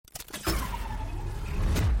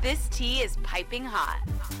This tea is piping hot.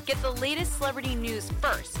 Get the latest celebrity news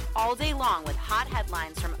first all day long with hot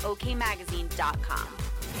headlines from okmagazine.com.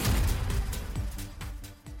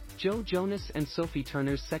 Joe Jonas and Sophie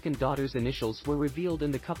Turner's second daughter's initials were revealed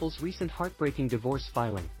in the couple's recent heartbreaking divorce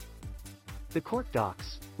filing. The court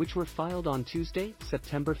docs, which were filed on Tuesday,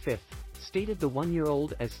 September 5th, stated the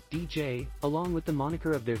 1-year-old as DJ, along with the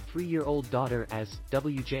moniker of their 3-year-old daughter as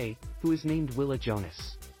WJ, who is named Willa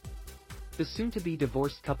Jonas. The soon-to-be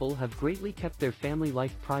divorced couple have greatly kept their family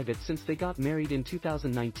life private since they got married in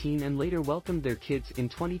 2019 and later welcomed their kids in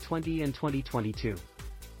 2020 and 2022.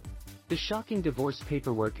 The shocking divorce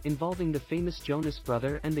paperwork involving the famous Jonas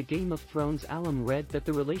brother and the Game of Thrones alum read that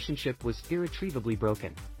the relationship was irretrievably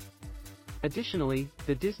broken. Additionally,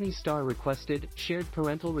 the Disney star requested shared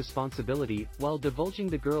parental responsibility while divulging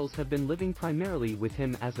the girls have been living primarily with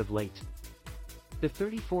him as of late. The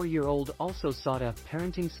 34-year-old also sought a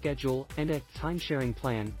parenting schedule and a time-sharing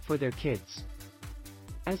plan for their kids.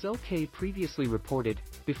 As OK previously reported,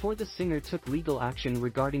 before the singer took legal action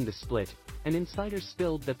regarding the split, an insider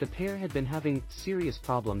spilled that the pair had been having serious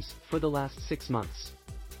problems for the last 6 months.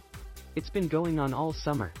 It's been going on all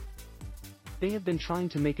summer. They have been trying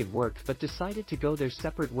to make it work but decided to go their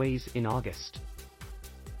separate ways in August.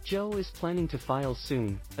 Joe is planning to file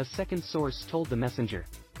soon, a second source told the Messenger.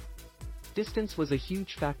 Distance was a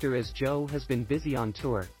huge factor as Joe has been busy on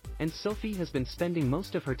tour, and Sophie has been spending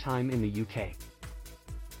most of her time in the UK.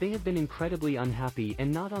 They have been incredibly unhappy and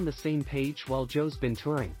not on the same page while Joe's been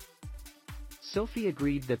touring. Sophie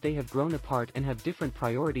agreed that they have grown apart and have different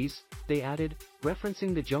priorities, they added,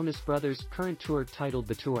 referencing the Jonas Brothers' current tour titled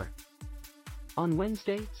The Tour. On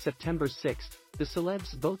Wednesday, September 6th, the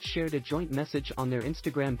celebs both shared a joint message on their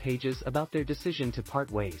Instagram pages about their decision to part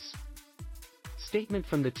ways. Statement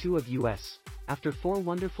from the two of us: after 4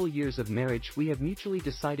 wonderful years of marriage we have mutually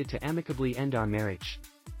decided to amicably end our marriage.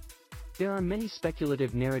 There are many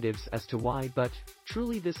speculative narratives as to why, but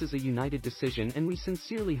truly this is a united decision and we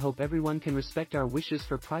sincerely hope everyone can respect our wishes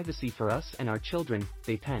for privacy for us and our children,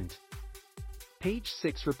 they penned. Page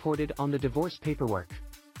 6 reported on the divorce paperwork.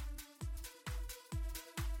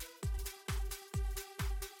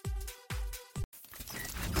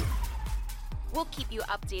 We'll keep you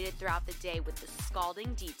updated throughout the day with the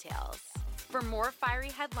scalding details. For more fiery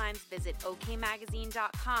headlines, visit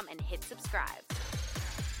okmagazine.com and hit subscribe.